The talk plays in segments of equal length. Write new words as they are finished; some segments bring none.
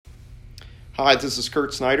Hi, this is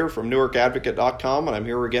Kurt Snyder from NewarkAdvocate.com, and I'm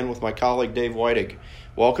here again with my colleague Dave Whiting.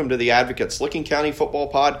 Welcome to the Advocate's Licking County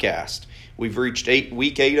Football Podcast. We've reached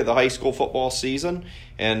week 8 of the high school football season,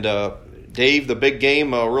 and Dave, the big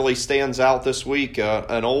game really stands out this week.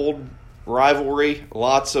 An old rivalry.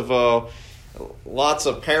 Lots of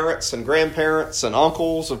parents and grandparents and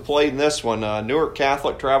uncles have played in this one. Newark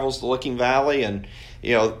Catholic travels to Licking Valley, and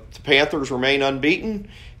the Panthers remain unbeaten.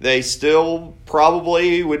 They still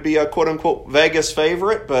probably would be a quote-unquote Vegas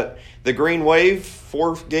favorite, but the Green Wave,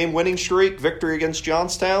 4-game winning streak, victory against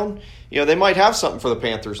Johnstown, they might have something for the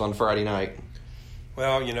Panthers on Friday night.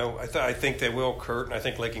 Well, I think they will, Kurt, and I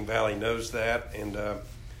think Licking Valley knows that. And,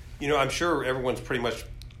 I'm sure everyone's pretty much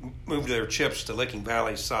moved their chips to Licking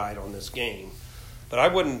Valley's side on this game. But I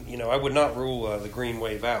would not rule the Green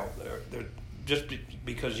Wave out. They're just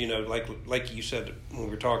because, like you said when we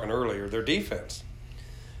were talking earlier, their defense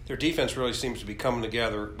really seems to be coming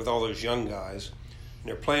together with all those young guys. And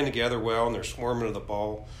they're playing together well, and they're swarming to the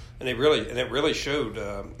ball. And it really showed,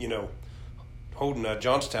 holding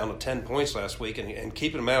Johnstown to 10 points last week and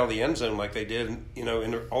keeping them out of the end zone like they did, in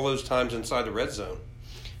all those times inside the red zone.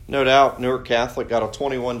 No doubt, Newark Catholic got a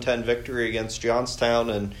 21-10 victory against Johnstown.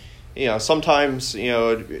 And, sometimes,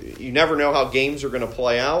 you never know how games are going to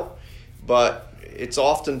play out, but it's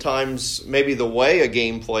oftentimes maybe the way a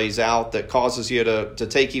game plays out that causes you to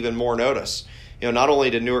take even more notice. Not only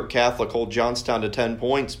did Newark Catholic hold Johnstown to 10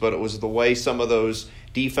 points, but it was the way some of those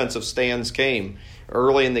defensive stands came.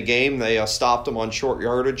 Early in the game, they stopped them on short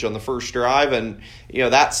yardage on the first drive, and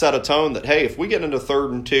that set a tone that, hey, if we get into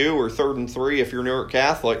 3rd and 2 or 3rd and 3, if you're Newark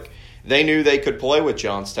Catholic, they knew they could play with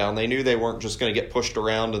Johnstown. They knew they weren't just going to get pushed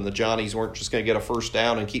around, and the Johnnies weren't just going to get a first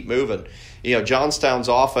down and keep moving. Johnstown's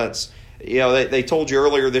offense, they told you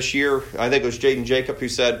earlier this year, I think it was Jaden Jacob who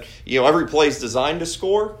said, every play is designed to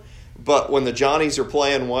score, but when the Johnnies are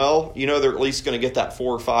playing well, they're at least going to get that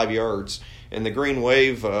 4 or 5 yards. And the Green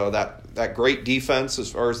Wave, that great defense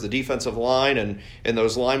as far as the defensive line and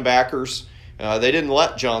those linebackers, they didn't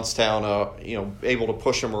let Johnstown, able to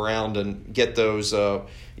push them around and get those,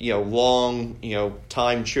 long,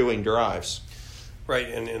 time-chewing drives. Right,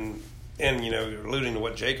 and alluding to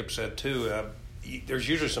what Jacob said too, there's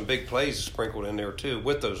usually some big plays sprinkled in there too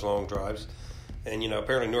with those long drives, and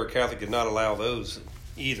apparently Newark Catholic did not allow those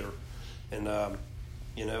either, and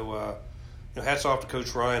hats off to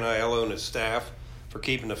Coach Ryan Aiello and his staff for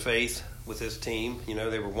keeping the faith with his team.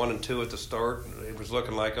 They were 1-2 at the start. It was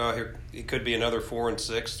looking like here it could be another 4-6,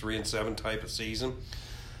 3-7 type of season,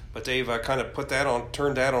 but they've kind of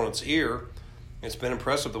turned that on its ear. It's been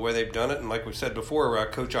impressive the way they've done it, and like we said before,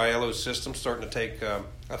 Coach Aiello's system's starting to take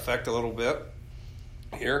effect a little bit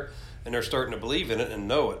here, and they're starting to believe in it and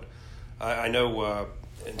know it. I know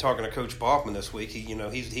in talking to Coach Boffman this week,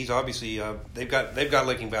 he's obviously they've got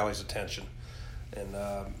Licking Valley's attention,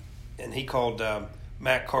 and he called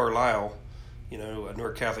Matt Carlisle,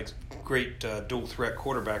 Newark Catholic's great dual threat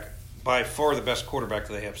quarterback, by far the best quarterback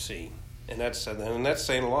that they have seen, and that's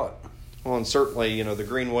saying a lot. Well, and certainly, the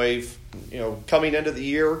Green Wave, coming into the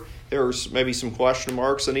year, there's maybe some question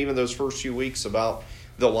marks, and even those first few weeks about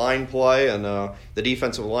the line play, and the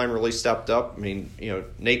defensive line really stepped up. I mean,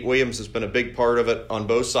 Nate Williams has been a big part of it on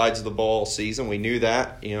both sides of the ball all season. We knew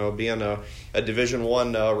that, being a Division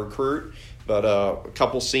I recruit. But a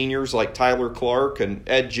couple seniors like Tyler Clark and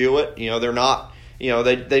Ed Jewett, they're not,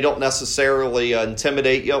 they don't necessarily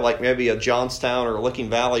intimidate you like maybe a Johnstown or a Licking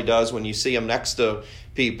Valley does when you see them next to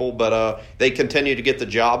people. But they continue to get the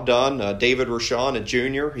job done. David Rashawn, a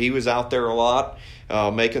junior, he was out there a lot,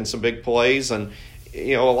 making some big plays. And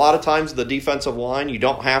a lot of times the defensive line, you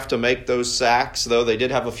don't have to make those sacks, though they did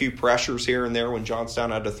have a few pressures here and there when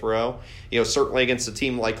Johnstown had to throw. Certainly against a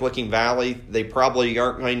team like Licking Valley, they probably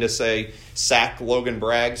aren't going to say sack Logan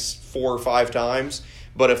Braggs 4 or 5 times.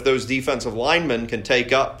 But if those defensive linemen can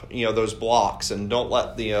take up, those blocks and don't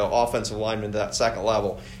let the offensive linemen to that second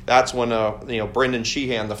level, that's when, Brendan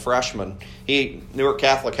Sheehan, the freshman, Newark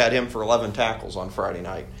Catholic had him for 11 tackles on Friday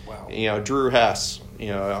night. Wow. Drew Hess,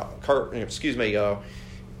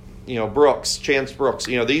 Brooks, Chance Brooks.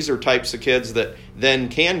 These are types of kids that then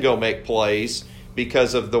can go make plays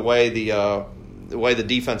because of the way the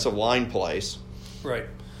defensive line plays. Right.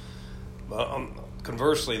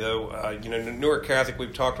 Conversely, though, Newark Catholic,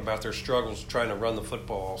 we've talked about their struggles trying to run the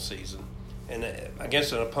football all season, and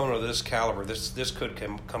against an opponent of this caliber, this could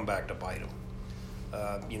come back to bite them.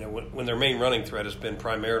 When their main running threat has been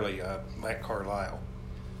primarily Matt Carlisle.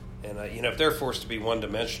 And, if they're forced to be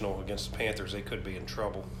one-dimensional against the Panthers, they could be in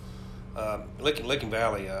trouble. Licking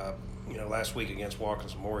Valley, last week against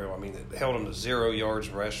Watkins Memorial, they held them to 0 yards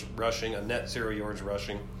rushing, a net 0 yards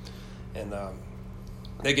rushing. And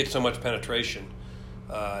they get so much penetration.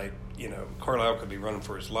 Carlisle could be running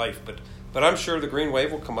for his life, but I'm sure the Green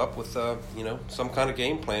Wave will come up with some kind of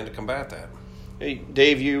game plan to combat that. Hey,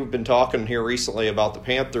 Dave, you've been talking here recently about the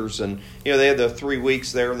Panthers, and they had the 3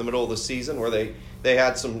 weeks there in the middle of the season where they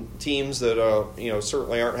had some teams that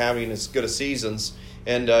certainly aren't having as good of seasons,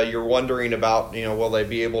 and you're wondering about will they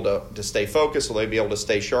be able to stay focused? Will they be able to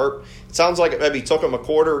stay sharp? It sounds like it maybe took them a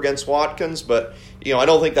quarter against Watkins, but I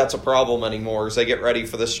don't think that's a problem anymore as they get ready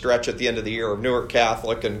for this stretch at the end of the year of Newark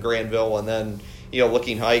Catholic and Granville, and then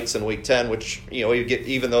Licking Heights in Week 10, which you get,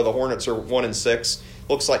 even though the Hornets are 1-6.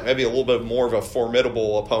 Looks like maybe a little bit more of a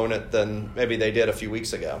formidable opponent than maybe they did a few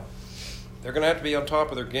weeks ago. They're going to have to be on top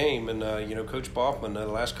of their game, and Coach Baughman the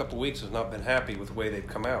last couple of weeks has not been happy with the way they've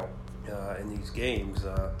come out in these games.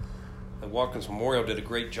 The Watkins Memorial did a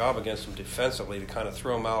great job against them defensively to kind of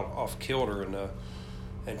throw them out off kilter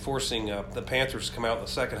and forcing the Panthers to come out in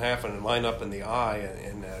the second half and line up in the eye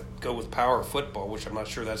and go with power football, which I'm not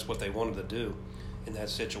sure that's what they wanted to do in that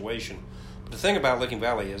situation. But the thing about Licking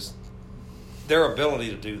Valley is their ability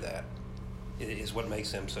to do that is what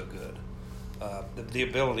makes them so good. The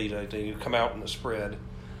ability to come out in the spread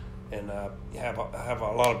and have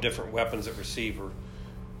a lot of different weapons at receiver.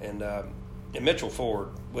 And Mitchell Ford,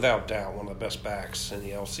 without doubt, one of the best backs in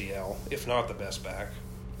the LCL, if not the best back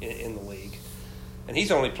in the league. And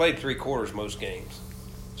he's only played 3 quarters most games.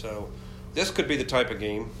 So this could be the type of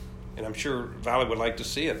game, and I'm sure Valley would like to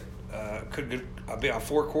see it. Could be a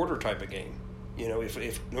 4-quarter type of game.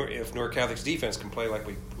 If Newark Catholic's defense can play like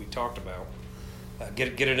we talked about,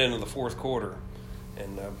 get it into the 4th quarter,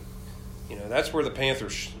 and that's where the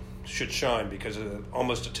Panthers should shine because of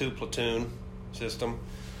almost a 2-platoon system,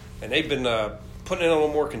 and they've been putting in a little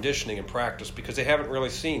more conditioning in practice because they haven't really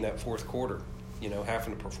seen that 4th quarter,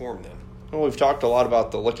 having to perform then. Well, we've talked a lot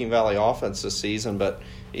about the Licking Valley offense this season, but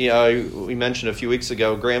we mentioned a few weeks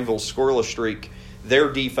ago Granville's scoreless streak.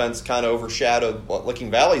 Their defense kind of overshadowed what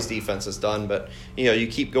Licking Valley's defense has done, but you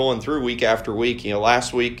keep going through week after week.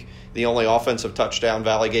 Last week the only offensive touchdown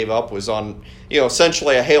Valley gave up was on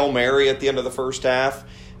essentially a Hail Mary at the end of the first half.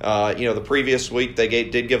 The previous week they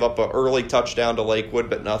did give up an early touchdown to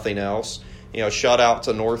Lakewood, but nothing else. Shutout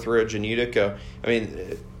to Northridge and Utica. I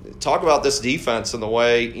mean, talk about this defense and the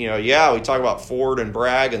way, we talk about Ford and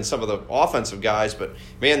Bragg and some of the offensive guys, but,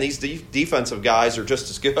 man, these defensive guys are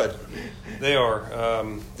just as good. They are.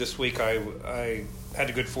 This week I had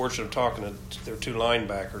the good fortune of talking to their 2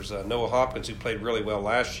 linebackers, Noah Hopkins, who played really well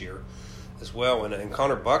last year as well, and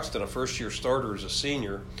Connor Buxton, a first-year starter as a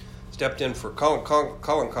senior, stepped in for Colin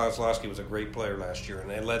Kozlowski was a great player last year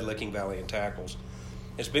and led Licking Valley in tackles.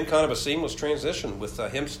 It's been kind of a seamless transition with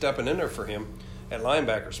him stepping in there for him at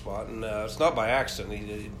linebacker spot, and it's not by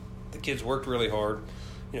accident. The kid's worked really hard.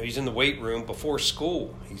 He's in the weight room before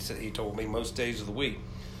school. He told me most days of the week.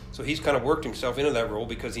 So he's kind of worked himself into that role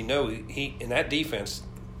because he knows in that defense,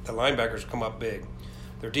 the linebackers come up big.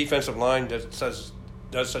 Their defensive line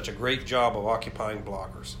does such a great job of occupying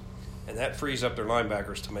blockers, and that frees up their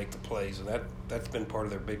linebackers to make the plays, and that's been part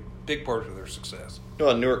of their big part of their success.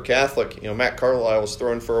 Newark Catholic, Matt Carlisle was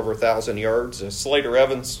throwing for over 1,000 yards. Slater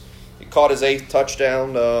Evans, he caught his 8th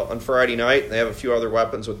touchdown on Friday night. They have a few other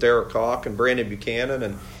weapons with Derek Koch and Brandon Buchanan,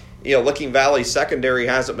 and Licking Valley secondary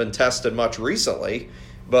hasn't been tested much recently.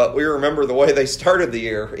 But we remember the way they started the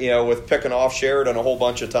year, with picking off Sheridan a whole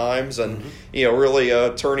bunch of times and, really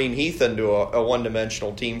turning Heath into a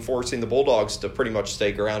one-dimensional team, forcing the Bulldogs to pretty much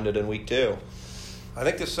stay grounded in week 2. I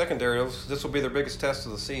think this secondary, this will be their biggest test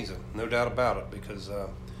of the season, no doubt about it, because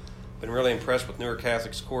been really impressed with Newark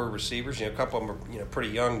Catholic's core receivers. A couple of them are pretty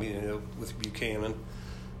young, with Buchanan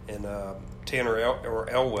and Tanner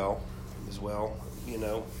Elwell as well,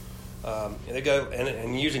 they go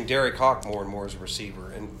and using Derek Hawk more and more as a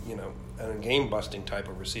receiver, and and a game busting type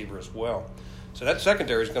of receiver as well. So that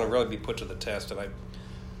secondary is going to really be put to the test. And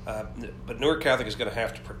but Newark Catholic is going to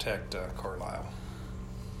have to protect Carlisle.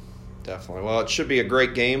 Definitely. Well, it should be a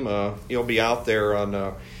great game. You'll be out there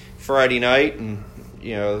on Friday night, and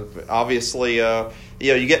obviously,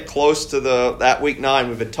 you get close to that week 9.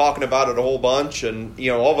 We've been talking about it a whole bunch, and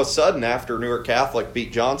all of a sudden, after Newark Catholic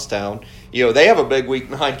beat Johnstown, they have a big week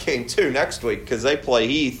 9 game too next week because they play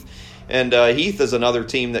Heath, and Heath is another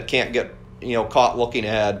team that can't get caught looking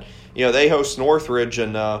ahead. They host Northridge,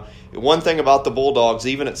 and one thing about the Bulldogs,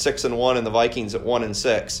 even at 6-1 and the Vikings at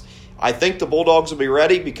 1-6, I think the Bulldogs will be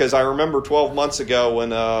ready because I remember 12 months ago when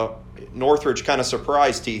Northridge kind of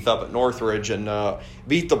surprised Heath up at Northridge and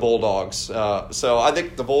beat the Bulldogs. So I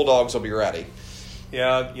think the Bulldogs will be ready.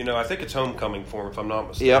 Yeah, I think it's homecoming for them, if I'm not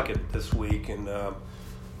mistaken, this week. And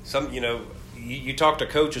you talk to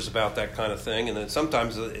coaches about that kind of thing, and then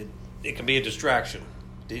sometimes it can be a distraction.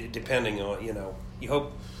 depending on, you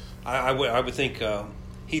hope. I would think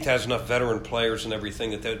Heath has enough veteran players and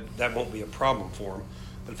everything that won't be a problem for him.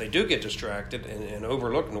 But if they do get distracted and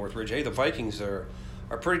overlook Northridge, hey, the Vikings are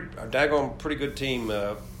a daggone pretty good team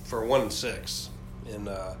for 1-6, and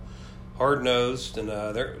hard nosed, and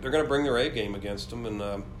they're going to bring their A game against them,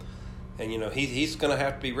 and he's going to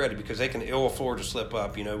have to be ready because they can ill afford to slip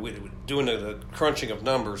up. Doing the crunching of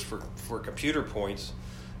numbers for computer points,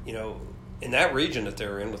 in that region that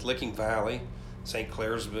they're in with Licking Valley, St.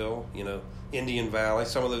 Clairsville, Indian Valley,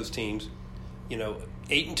 some of those teams,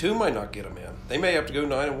 8-2 might not get them in. They may have to go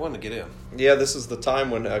 9-1 to get in. Yeah, this is the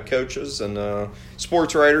time when coaches and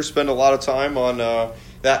sports writers spend a lot of time on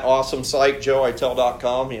that awesome site,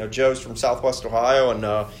 joeitel.com. Joe's from Southwest Ohio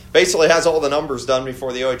and basically has all the numbers done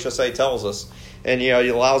before the OHSA tells us. And, it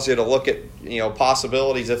allows you to look at,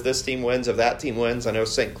 possibilities if this team wins, if that team wins. I know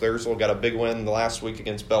St. Clairsville got a big win the last week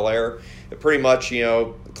against Bel Air. It pretty much,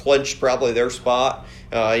 clinched probably their spot,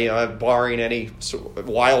 barring any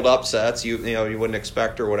wild upsets you wouldn't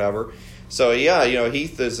expect or whatever. So,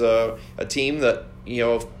 Heath is a team that,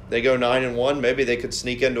 if they go 9-1, maybe they could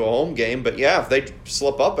sneak into a home game. But, if they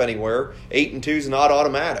slip up anywhere, 8-2 is not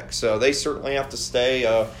automatic. So they certainly have to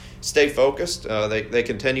stay focused. They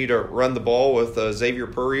continue to run the ball with Xavier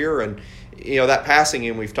Purrier, and that passing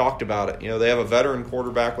game, we've talked about it. They have a veteran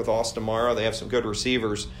quarterback with Austin Mara. They have some good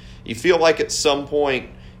receivers. You feel like at some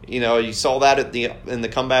point, you saw that in the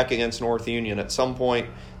comeback against North Union. At some point,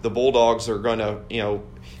 the Bulldogs are going to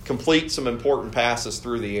complete some important passes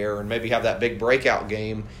through the air and maybe have that big breakout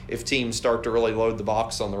game if teams start to really load the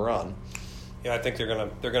box on the run. Yeah, I think they're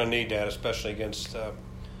gonna need that, especially against the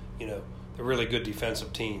really good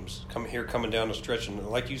defensive teams coming down the stretch. And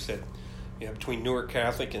like you said, between Newark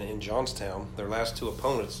Catholic and Johnstown, their last two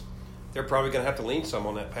opponents, they're probably going to have to lean some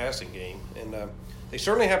on that passing game. And they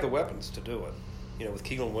certainly have the weapons to do it. With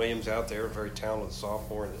Keelan Williams out there, a very talented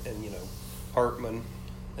sophomore, and Hartman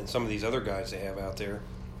and some of these other guys they have out there,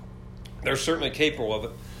 they're certainly capable of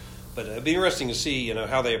it. But it'd be interesting to see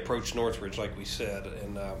how they approach Northridge, like we said,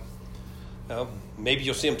 and maybe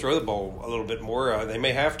you'll see them throw the ball a little bit more. They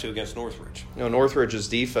may have to against Northridge. Northridge's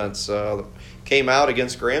defense came out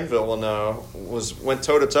against Granville and went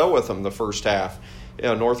toe-to-toe with them the first half.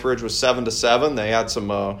 Northridge was 7-7. They had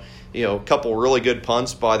some couple really good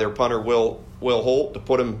punts by their punter Will Holt to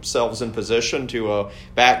put themselves in position to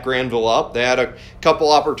back Granville up. They had a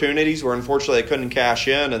couple opportunities where unfortunately they couldn't cash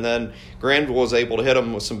in, and then Granville was able to hit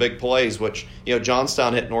them with some big plays, which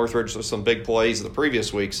Johnstown hit Northridge with some big plays the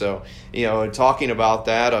previous week. So talking about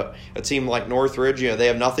that, a team like Northridge, they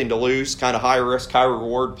have nothing to lose, kind of high risk, high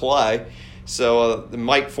reward play. So they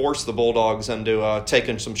might force the Bulldogs into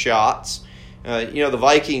taking some shots. The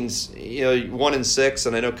Vikings, 1-6,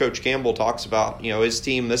 and I know Coach Campbell talks about his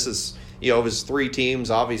team. This is of his three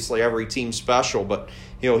teams, obviously every team's special, but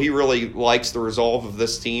he really likes the resolve of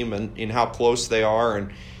this team and how close they are.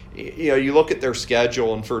 And you look at their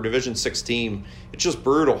schedule, and for a Division VI team, it's just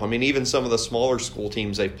brutal. I mean, even some of the smaller school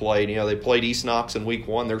teams they've played, they played East Knox in week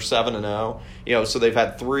 1. They're 7-0. So they've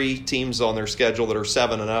had 3 teams on their schedule that are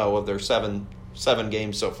 7-0 of their seven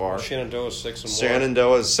games so far. Shenandoah is 6-1.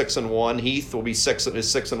 Shenandoah is 6-1. Heath will be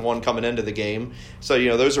 6-1 coming into the game. So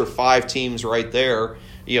those are 5 teams right there.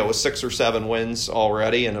 With 6 or 7 wins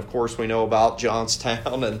already, and of course we know about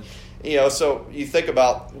Johnstown, and so you think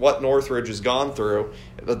about what Northridge has gone through,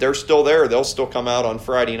 but they're still there. They'll still come out on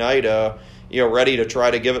Friday night, ready to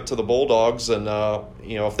try to give it to the Bulldogs, and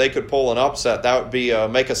if they could pull an upset, that would be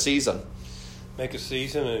make a season. Make a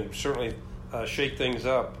season, and certainly shake things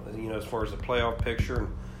up, as far as the playoff picture,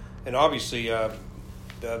 and obviously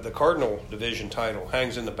the Cardinal division title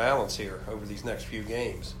hangs in the balance here over these next few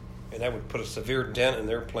games. And that would put a severe dent in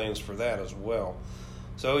their plans for that as well.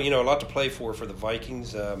 So, a lot to play for the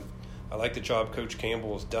Vikings. I like the job Coach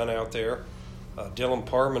Campbell has done out there. Dylan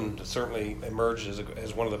Parman certainly emerged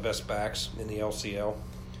as one of the best backs in the LCL.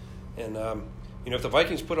 And, if the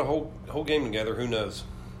Vikings put a whole game together, who knows?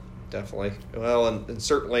 Definitely. Well, and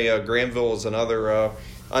certainly Granville is another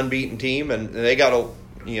unbeaten team, and they got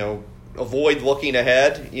to, avoid looking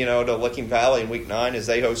ahead, to Licking Valley in Week 9 as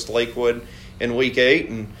they host Lakewood in Week 8,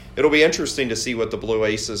 and it'll be interesting to see what the Blue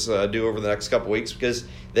Aces do over the next couple of weeks, because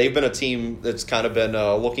they've been a team that's kind of been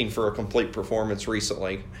looking for a complete performance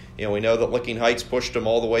recently. We know that Licking Heights pushed them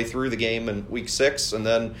all the way through the game in Week 6, and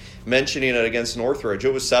then mentioning it against Northridge,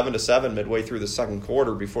 it was 7-7 midway through the second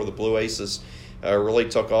quarter before the Blue Aces really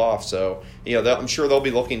took off. So, I'm sure they'll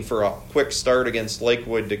be looking for a quick start against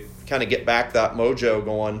Lakewood to kind of get back that mojo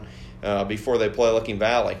going before they play Licking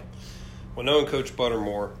Valley. Well, knowing Coach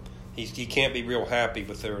Buttermore, he can't be real happy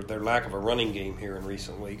with their lack of a running game here in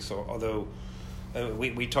recent weeks. So although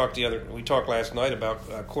We talked last night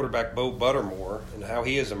about quarterback Bo Buttermore and how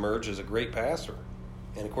he has emerged as a great passer,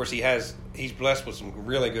 and of course he's blessed with some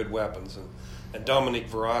really good weapons, and Dominique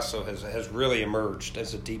Verasso has really emerged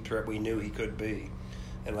as a deep threat we knew he could be,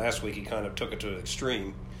 and last week he kind of took it to an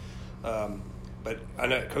extreme, but I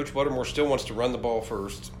know Coach Buttermore still wants to run the ball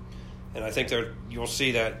first, and I think you'll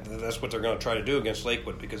see that's what they're going to try to do against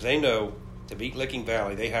Lakewood, because they know to beat Licking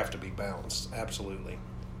Valley they have to be balanced, absolutely,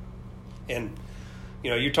 and.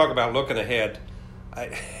 You talk about looking ahead.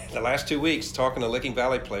 The last 2 weeks, talking to Licking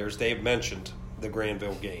Valley players, they've mentioned the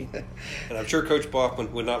Granville game. And I'm sure Coach Baughman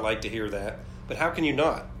would not like to hear that. But how can you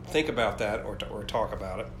not think about that or talk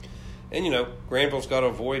about it? And, Granville's got to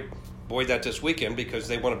avoid that this weekend because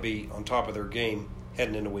they want to be on top of their game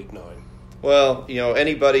heading into Week 9. Well,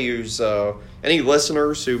 anybody who's any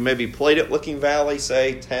listeners who maybe played at Licking Valley,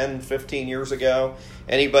 say 10, 15 years ago,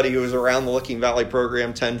 anybody who was around the Licking Valley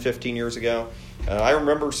program 10, 15 years ago, I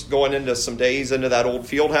remember going into some days into that old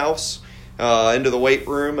field house, into the weight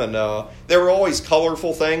room, and there were always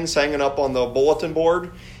colorful things hanging up on the bulletin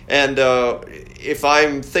board. And if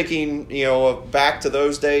I'm thinking, back to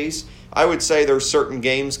those days, I would say there's certain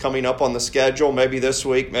games coming up on the schedule, maybe this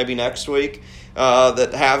week, maybe next week,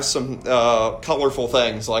 that have some colorful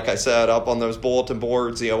things, like I said, up on those bulletin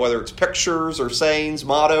boards, whether it's pictures or sayings,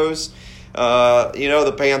 mottos.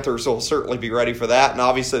 The Panthers will certainly be ready for that, and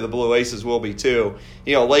obviously the Blue Aces will be too.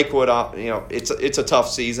 Lakewood, it's a tough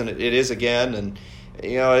season. It is again, and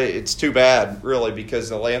it's too bad, really, because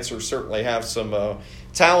the Lancers certainly have some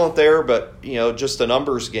talent there, but just a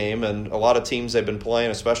numbers game, and a lot of teams they've been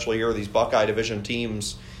playing, especially here, these Buckeye Division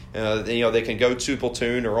teams, they can go two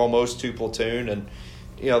platoon or almost two platoon, and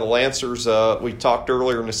the Lancers, we talked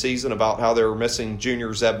earlier in the season about how they were missing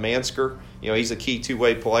junior Zeb Mansker. He's a key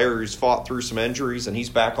two-way player who's fought through some injuries, and he's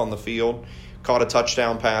back on the field. Caught a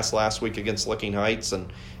touchdown pass last week against Licking Heights.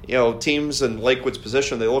 And, teams in Lakewood's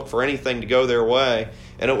position, they look for anything to go their way.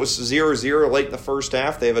 And it was 0-0 late in the first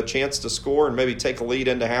half. They have a chance to score and maybe take a lead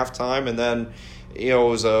into halftime. And then, it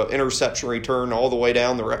was an interception return all the way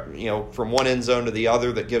down from one end zone to the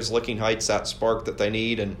other that gives Licking Heights that spark that they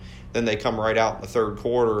need. And then they come right out in the third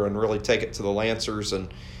quarter and really take it to the Lancers.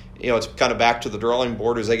 And, it's kind of back to the drawing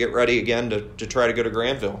board as they get ready again to try to go to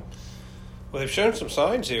Granville. Well, they've shown some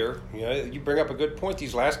signs here. You bring up a good point.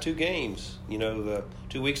 These last two games, the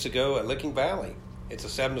 2 weeks ago at Licking Valley, it's a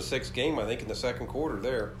 7-6 game, I think, in the second quarter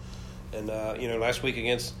there. And, last week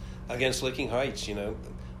against Licking Heights,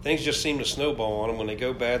 things just seem to snowball on them. When they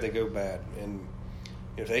go bad, they go bad. And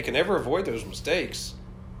if they can ever avoid those mistakes,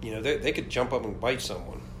 they could jump up and bite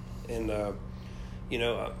someone. And,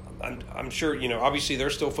 I'm sure, obviously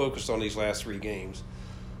they're still focused on these last three games.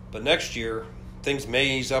 But next year, things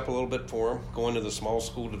may ease up a little bit for them going to the small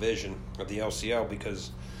school division of the LCL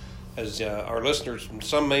because, as our listeners,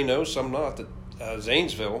 some may know, some not, that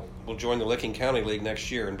Zanesville will join the Licking County League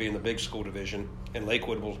next year and be in the big school division, and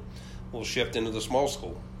Lakewood will shift into the small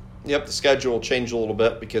school. Yep, the schedule will change a little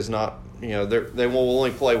bit because they will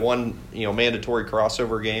only play one mandatory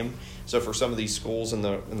crossover game. So for some of these schools in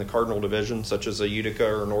the Cardinal Division, such as a Utica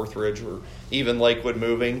or Northridge or even Lakewood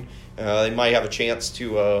moving, they might have a chance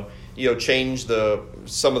to change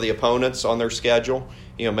some of the opponents on their schedule.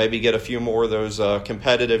 Maybe get a few more of those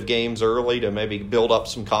competitive games early to maybe build up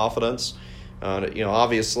some confidence.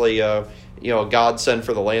 Obviously, a godsend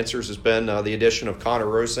for the Lancers has been the addition of Connor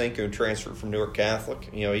Rosink, who transferred from Newark Catholic.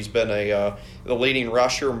 He's been the leading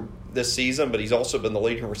rusher this season, but he's also been the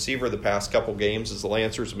leading receiver the past couple games as the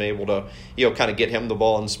Lancers have been able to, kind of get him the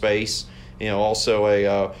ball in space.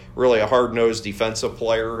 Also really a hard-nosed defensive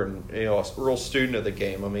player and, a real student of the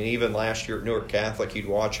game. I mean, even last year at Newark Catholic, you'd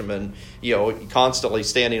watch him and, constantly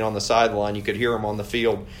standing on the sideline. You could hear him on the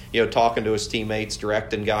field, talking to his teammates,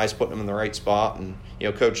 directing guys, putting them in the right spot. And,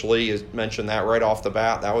 Coach Lee has mentioned that right off the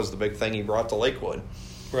bat. That was the big thing he brought to Lakewood.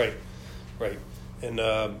 Right. And,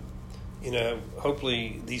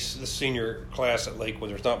 hopefully this senior class at Lakewood,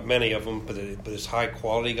 there's not many of them, but it's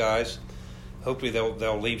high-quality guys. Hopefully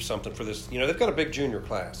they'll leave something for this. They've got a big junior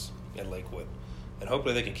class at Lakewood, and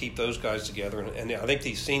hopefully they can keep those guys together. And I think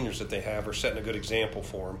these seniors that they have are setting a good example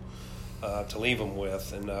for them to leave them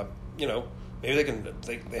with. And maybe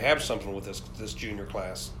they have something with this junior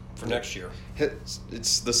class for next year.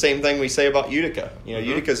 It's the same thing we say about Utica.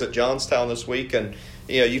 Utica's at Johnstown this week, and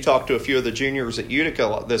you talk to a few of the juniors at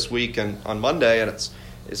Utica this week and on Monday, and it's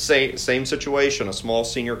same situation, a small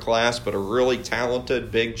senior class, but a really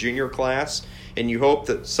talented big junior class. And you hope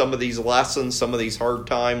that some of these lessons, some of these hard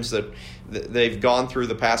times that they've gone through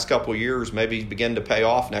the past couple of years maybe begin to pay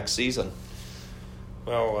off next season.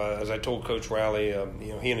 Well, as I told Coach Riley,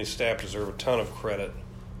 he and his staff deserve a ton of credit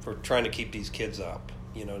for trying to keep these kids up.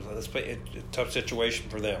 It's a tough situation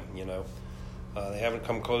for them. They haven't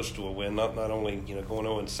come close to a win. Not only going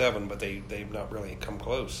 0-7, but they've not really come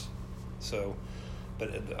close. So,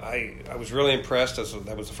 but I was really impressed.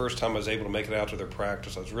 That was the first time I was able to make it out to their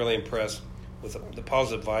practice. I was really impressed with the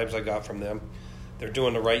positive vibes I got from them. They're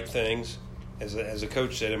doing the right things. As a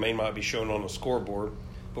coach said, it may not be shown on the scoreboard,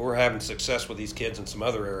 but we're having success with these kids in some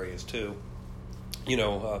other areas too.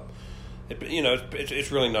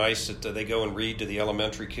 It's really nice that they go and read to the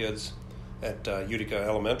elementary kids at Utica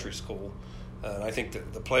Elementary School. And I think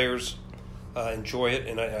that the players enjoy it,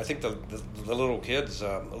 and I think the little kids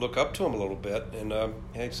look up to them a little bit and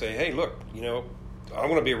say, "Hey, look, I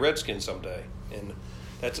want to be a Redskin someday." And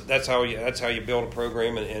that's how you build a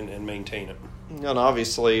program and maintain it. And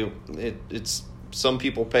obviously, it's some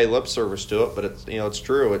people pay lip service to it, but it's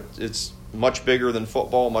true. It's much bigger than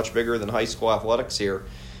football, much bigger than high school athletics here.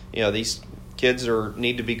 These kids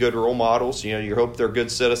need to be good role models. You hope they're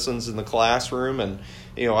good citizens in the classroom and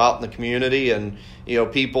out in the community, and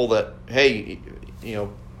people that you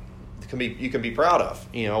can be proud of.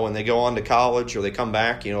 When they go on to college or they come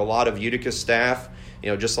back. A lot of Utica staff,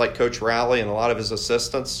 just like Coach Rowley and a lot of his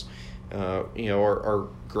assistants, are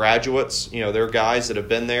graduates. They're guys that have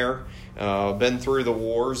been there, been through the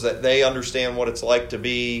wars, that they understand what it's like to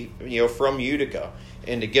be from Utica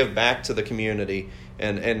and to give back to the community.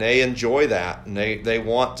 And they enjoy that, and they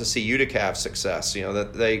want to see Utica have success.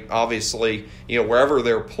 That they obviously, wherever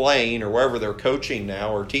they're playing or wherever they're coaching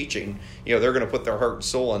now or teaching, they're going to put their heart and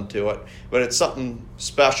soul into it. But it's something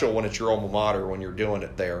special when it's your alma mater, when you're doing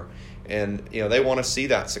it there. And, they want to see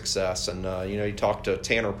that success. And, you talk to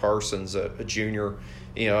Tanner Parsons, a junior,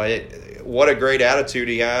 what a great attitude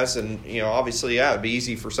he has. And, obviously, it'd be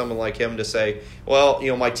easy for someone like him to say, well,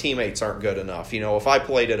 my teammates aren't good enough. If I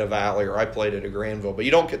played at a Valley or I played at a Granville. But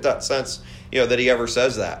you don't get that sense, that he ever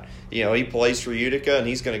says that. He plays for Utica, and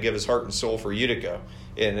he's going to give his heart and soul for Utica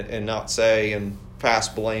and not say and pass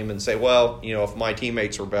blame and say, well, if my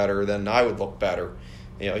teammates were better, then I would look better.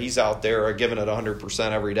 He's out there giving it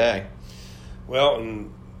 100% every day. Well,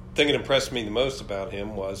 and the thing that impressed me the most about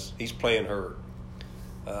him was he's playing hurt.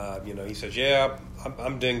 He says, yeah,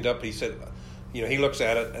 I'm dinged up. He said, he looks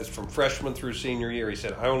at it as from freshman through senior year. He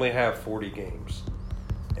said, I only have 40 games.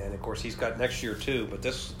 And, of course, he's got next year too, but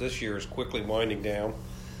this year is quickly winding down.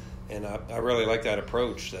 And I really like that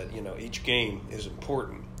approach that, each game is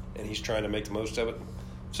important, and he's trying to make the most of it.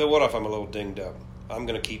 So what if I'm a little dinged up? I'm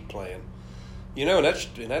going to keep playing. And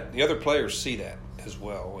that the other players see that as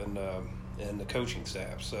well, and the coaching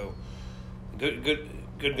staff. So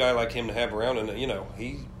good guy like him to have around, and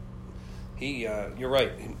he you're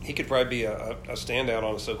right. He could probably be a standout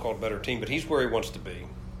on a so-called better team, but he's where he wants to be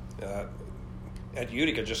at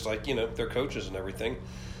Utica, just like their coaches and everything.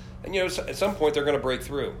 And at some point they're going to break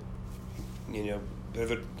through.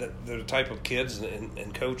 They're the type of kids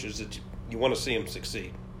and coaches that you want to see them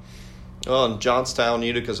succeed. Well, and Johnstown,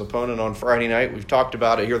 Utica's opponent on Friday night, we've talked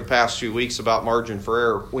about it here the past few weeks about margin for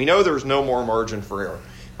error. We know there's no more margin for error.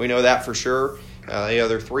 We know that for sure.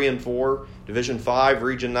 They're 3-4, Division 5,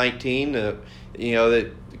 Region 19.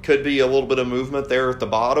 That could be a little bit of movement there at the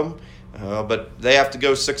bottom, but they have to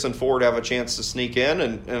go 6-4 to have a chance to sneak in.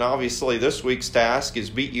 And obviously, this week's task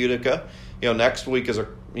is beat Utica. Next week is a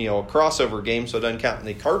crossover game, so it doesn't count in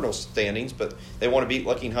the Cardinals standings, but they want to beat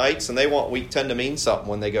Licking Heights, and they want Week 10 to mean something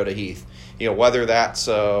when they go to Heath. Whether that's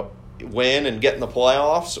win and get in the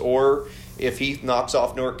playoffs, or if Heath knocks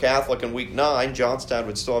off Newark Catholic in Week 9, Johnstown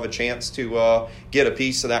would still have a chance to get a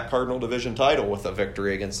piece of that Cardinal Division title with a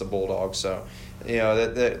victory against the Bulldogs. So,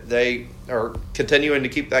 they are continuing to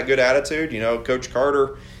keep that good attitude. Coach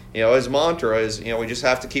Carter, his mantra is, we just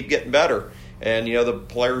have to keep getting better. And, the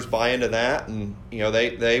players buy into that, and,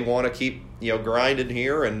 they want to keep, grinding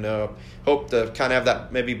here and hope to kind of have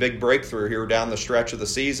that maybe big breakthrough here down the stretch of the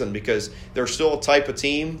season, because they're still a type of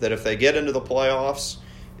team that if they get into the playoffs,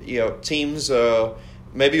 teams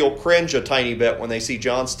maybe will cringe a tiny bit when they see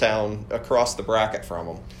Johnstown across the bracket from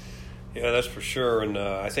them. Yeah, that's for sure. And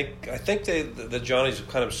I think the Johnnies have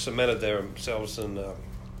kind of cemented themselves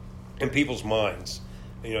in people's minds,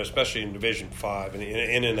 especially in Division 5 and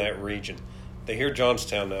in that region. They hear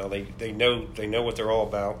Johnstown now. They know what they're all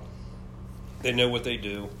about. They know what they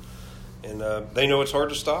do, and they know it's hard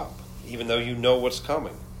to stop, even though you know what's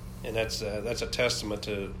coming. And that's a testament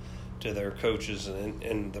to their coaches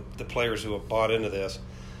and the players who have bought into this.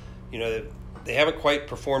 They haven't quite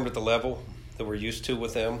performed at the level that we're used to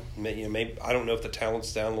with them. Maybe I don't know if the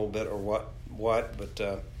talent's down a little bit or what,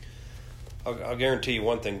 but I'll guarantee you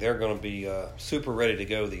one thing: they're going to be super ready to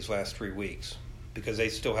go these last 3 weeks, because they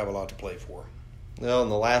still have a lot to play for. Well, in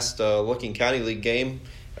the last Licking County League game,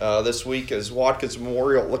 This week is Watkins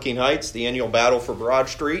Memorial at Licking Heights, the annual battle for Broad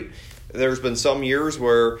Street. There's been some years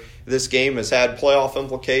where this game has had playoff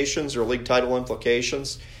implications or league title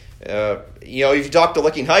implications. If you talk to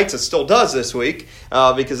Licking Heights, it still does this week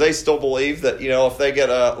because they still believe that if they get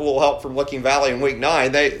a little help from Licking Valley in week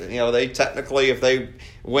 9, they technically, if they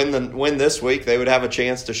win this week, they would have a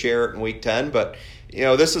chance to share it in week 10. But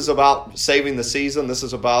this is about saving the season. This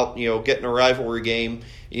is about getting a rivalry game,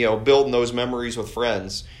 building those memories with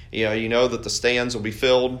friends. You know that the stands will be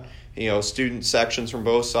filled. Student sections from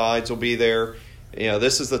both sides will be there.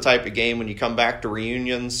 This is the type of game when you come back to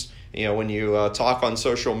reunions. When you talk on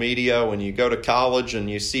social media, when you go to college and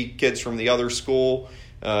you see kids from the other school,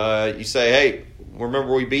 you say, "Hey,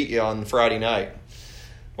 remember we beat you on Friday night."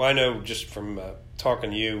 Well, I know just from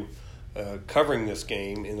talking to you, covering this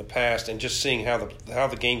game in the past, and just seeing how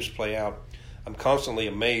the games play out, I'm constantly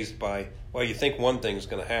amazed by. Well, you think one thing's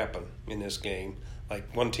going to happen in this game,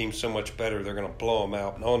 like one team's so much better, they're going to blow them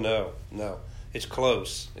out. No, it's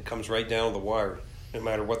close. It comes right down to the wire, no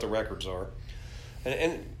matter what the records are.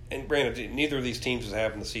 And granted, neither of these teams is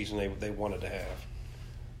having the season they wanted to have,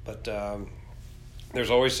 but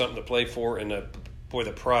there's always something to play for, and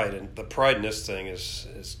the pride in this thing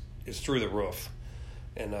is through the roof.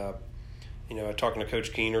 And talking to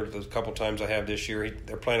Coach Keener the couple times I have this year,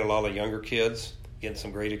 they're playing a lot of younger kids, getting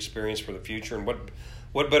some great experience for the future. And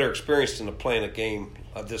what better experience than to play in a game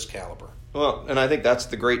of this caliber? Well, and I think that's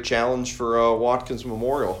the great challenge for Watkins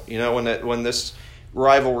Memorial. When this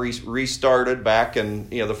rivalry restarted back in,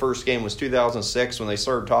 the first game was 2006 when they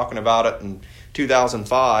started talking about it in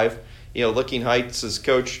 2005. Licking Heights'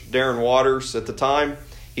 coach Darren Waters at the time,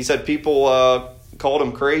 he said people called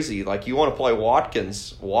him crazy. Like, you want to play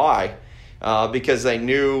Watkins? Why? Because they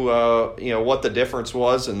knew, what the difference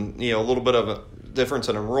was, and a little bit of a difference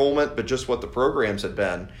in enrollment, but just what the programs had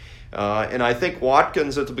been. And I think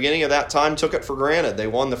Watkins at the beginning of that time took it for granted. They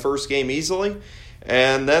won the first game easily.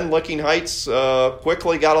 And then Licking Heights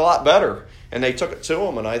quickly got a lot better, and they took it to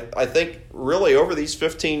them. And I think really over these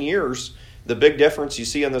 15 years, the big difference you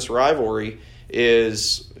see in this rivalry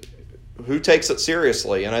is who takes it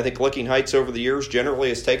seriously. And I think Licking Heights over the years generally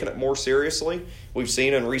has taken it more seriously. We've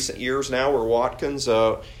seen in recent years now where Watkins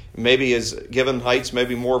maybe has given Heights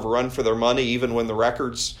maybe more of a run for their money, even when the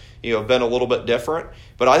records have been a little bit different.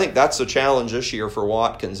 But I think that's the challenge this year for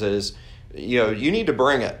Watkins is, you need to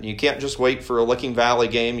bring it. You can't just wait for a Licking Valley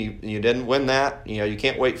game. You didn't win that. You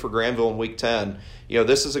can't wait for Granville in week 10.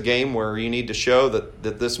 This is a game where you need to show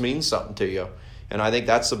that this means something to you. And I think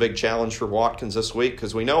that's the big challenge for Watkins this week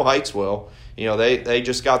because we know Heights will. They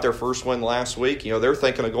just got their first win last week. They're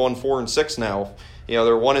thinking of going 4-6 now. They're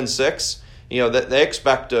 1-6. They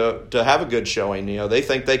expect to have a good showing. They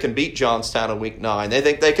think they can beat Johnstown in week 9. They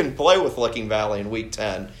think they can play with Licking Valley in week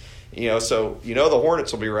 10. So the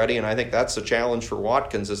Hornets will be ready, and I think that's the challenge for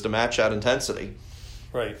Watkins is to match that intensity.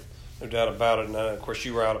 Right, no doubt about it. And of course,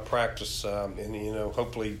 you were out of practice, and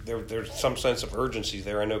hopefully there's some sense of urgency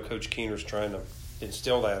there. I know Coach Keener's trying to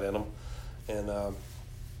instill that in them,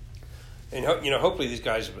 and hopefully these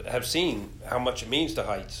guys have seen how much it means to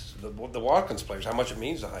Heights, the Watkins players, how much it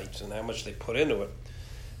means to Heights, and how much they put into it,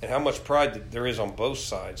 and how much pride there is on both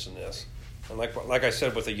sides in this. And like I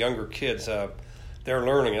said, with the younger kids. They're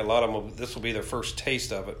learning. A lot of them. This will be their first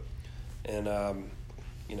taste of it, and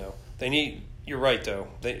they need. You're right, though.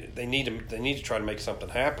 They need to try to make something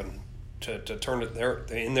happen to turn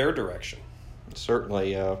it in their direction.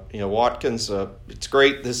 Certainly, Watkins. It's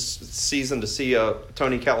great this season to see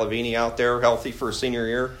Tony Calavini out there healthy for a senior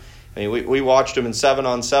year. I mean, we watched him in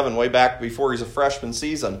 7-on-7 way back before he's a freshman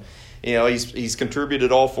season. He's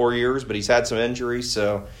contributed all 4 years, but he's had some injuries.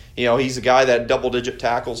 So, he's a guy that had double-digit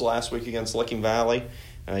tackles last week against Licking Valley.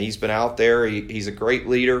 He's been out there. He's a great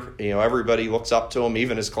leader. Everybody looks up to him,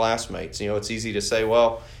 even his classmates. It's easy to say,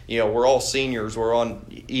 well, we're all seniors. We're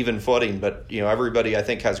on even footing. But, everybody, I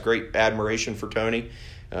think, has great admiration for Tony.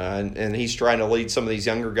 And he's trying to lead some of these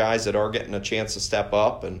younger guys that are getting a chance to step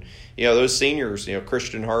up. And, those seniors,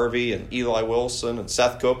 Christian Harvey and Eli Wilson and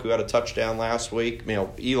Seth Cook, who had a touchdown last week.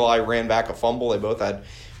 Eli ran back a fumble. They both had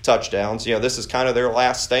touchdowns. This is kind of their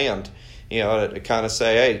last stand, to kind of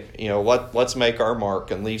say, hey, let's make our mark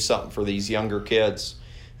and leave something for these younger kids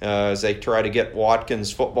as they try to get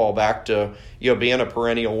Watkins football back to, being a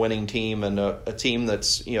perennial winning team and a team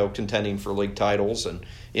that's, contending for league titles. And,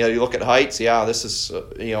 you look at Heights, this is,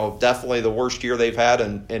 definitely the worst year they've had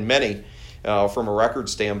in many from a record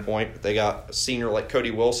standpoint. They got a senior like Cody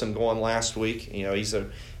Wilson going last week. He's a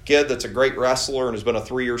kid that's a great wrestler and has been a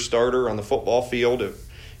 3-year starter on the football field.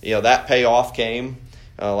 That payoff came.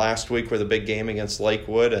 last week with a big game against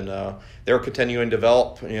Lakewood, and they're continuing to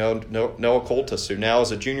develop. Noah Coltis, who now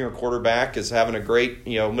is a junior quarterback, is having a great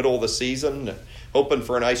middle of the season, hoping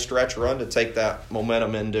for a nice stretch run to take that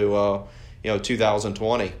momentum into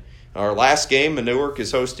 2020. Our last game in Newark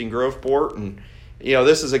is hosting Groveport, and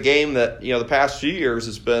this is a game that the past few years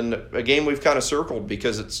has been a game we've kind of circled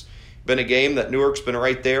because it's been a game that Newark's been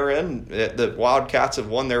right there in. The Wildcats have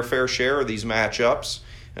won their fair share of these matchups.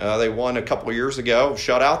 They won a couple of years ago,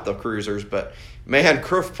 shut out the Cruisers, but man,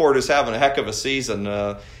 Groveport is having a heck of a season.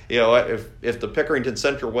 If the Pickerington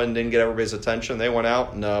Central win didn't get everybody's attention, they went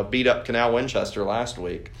out and beat up Canal Winchester last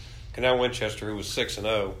week. Canal Winchester, who was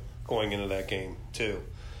 6-0 going into that game too,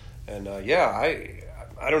 and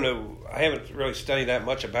I don't know. I haven't really studied that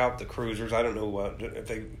much about the Cruisers. I don't know if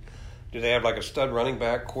do they have like a stud running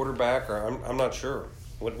back, quarterback, or I'm not sure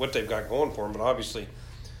what they've got going for them. But obviously,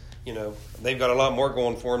 they've got a lot more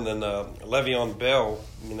going for them than Le'Veon Bell.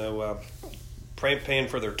 Paying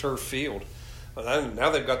for their turf field. But now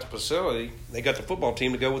they've got the facility. They got the football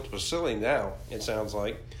team to go with the facility now. It sounds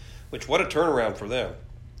like, what a turnaround for them.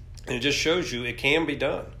 And it just shows you it can be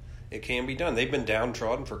done. It can be done. They've been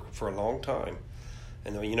downtrodden for a long time.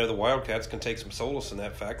 And the Wildcats can take some solace in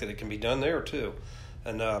that fact that it can be done there too,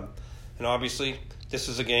 and obviously this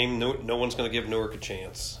is a game no one's going to give Newark a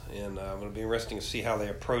chance, and it'll be interesting to see how they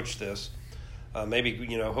approach this. Maybe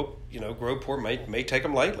hope Groveport may take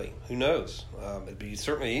them lightly. Who knows? It'd be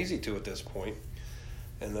certainly easy to at this point,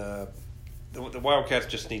 and the Wildcats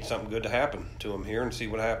just need something good to happen to them here and see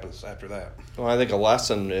what happens after that. Well, I think a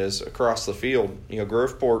lesson is across the field.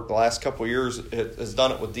 Groveport the last couple of years has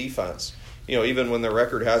done it with defense. Even when their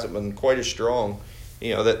record hasn't been quite as strong,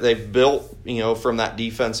 that they've built, from that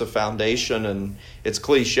defensive foundation. And it's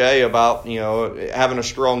cliche about, having a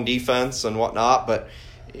strong defense and whatnot, but,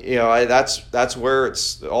 that's where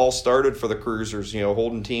it's all started for the Cruisers,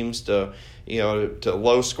 holding teams to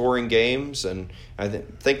low scoring games. And I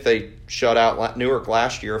think they shut out Newark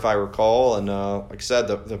last year, if I recall. And like I said,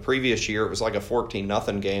 the previous year it was like a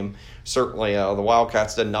 14-0 game. Certainly the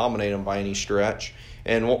Wildcats didn't dominate them by any stretch.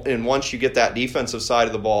 And once you get that defensive side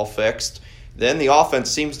of the ball fixed, then the offense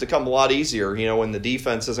seems to come a lot easier, when the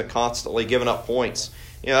defense isn't constantly giving up points.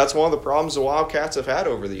 That's one of the problems the Wildcats have had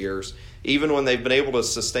over the years. Even when they've been able to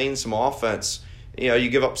sustain some offense, you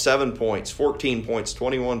give up 7 points, 14 points,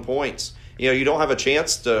 21 points. You don't have a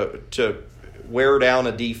chance to wear down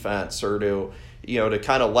a defense or to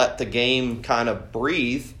kind of let the game kind of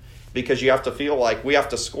breathe, because you have to feel like we have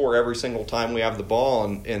to score every single time we have the ball,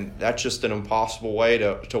 and that's just an impossible way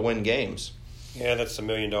to win games. Yeah, that's the $1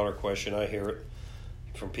 million question. I hear it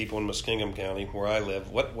from people in Muskingum County, where I live.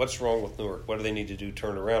 What's wrong with Newark? What do they need to do to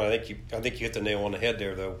turn around? I think you hit the nail on the head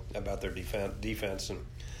there, though, about their defense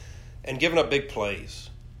and giving up big plays.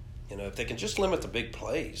 If they can just limit the big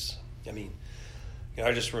plays. I mean,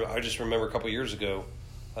 I just remember a couple of years ago,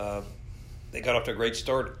 they got off to a great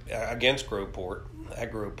start against Groveport,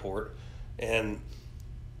 and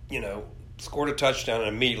scored a touchdown and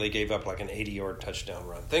immediately gave up like an 80-yard touchdown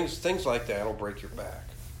run. Things like that will break your back.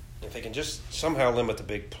 If they can just somehow limit the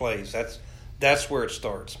big plays, that's where it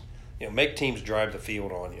starts. Make teams drive the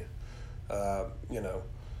field on you.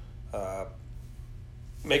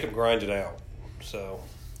 Make them grind it out. So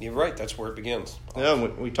you're right. That's where it begins. Yeah,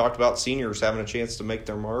 we talked about seniors having a chance to make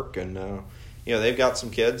their mark, and they've got some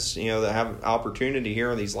kids that have an opportunity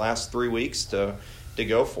here in these last 3 weeks to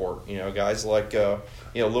go for it. Guys like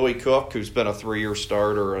Louis Cook, who's been a 3-year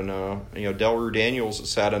starter, and Delrue Daniels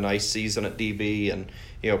has had a nice season at DB, and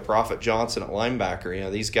Prophet Johnson at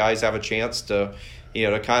linebacker. These guys have a chance to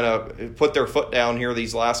kind of put their foot down here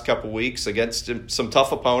these last couple weeks against some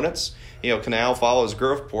tough opponents. Canal follows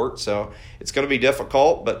Groveport, so it's going to be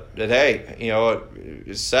difficult. But hey,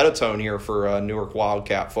 set a tone here for Newark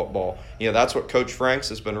Wildcat football. That's what Coach Franks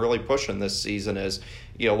has been really pushing this season is,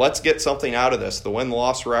 let's get something out of this. The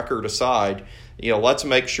win-loss record aside, let's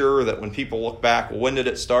make sure that when people look back, when did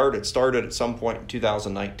it start? It started at some point in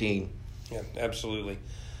 2019. Yeah, absolutely.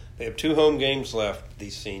 They have 2 home games left,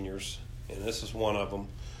 these seniors, and this is one of them.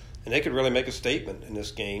 And they could really make a statement in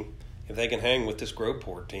this game if they can hang with this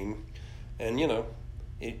Groveport team. And,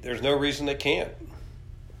 there's no reason they can't.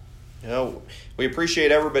 We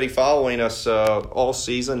appreciate everybody following us all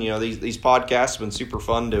season. These podcasts have been super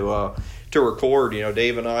fun to record.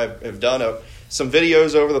 Dave and I have done some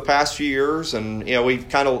videos over the past few years, and we've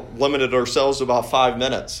kind of limited ourselves to about 5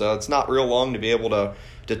 minutes. So it's not real long to be able to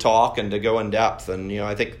to talk and to go in depth. And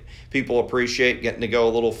I think people appreciate getting to go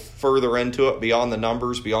a little further into it, beyond the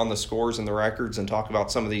numbers, beyond the scores and the records, and talk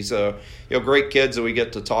about some of these great kids that we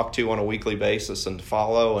get to talk to on a weekly basis and to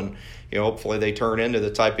follow. And hopefully they turn into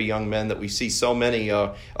the type of young men that we see so many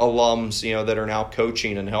alums that are now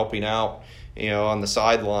coaching and helping out on the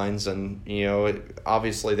sidelines. And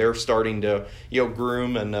obviously they're starting to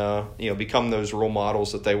groom and become those role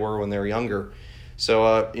models that they were when they were younger.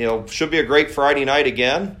 So should be a great Friday night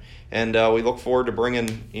again. And we look forward to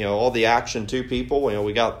bringing, all the action to people.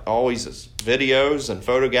 We got always videos and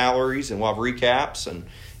photo galleries, and we'll have recaps and,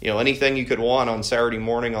 anything you could want on Saturday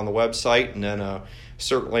morning on the website, and then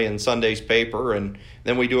certainly in Sunday's paper. And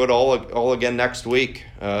then we do it all again next week.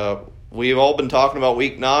 We've all been talking about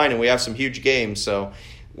Week 9, and we have some huge games. So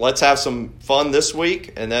let's have some fun this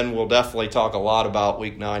week, and then we'll definitely talk a lot about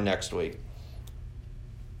Week 9 next week.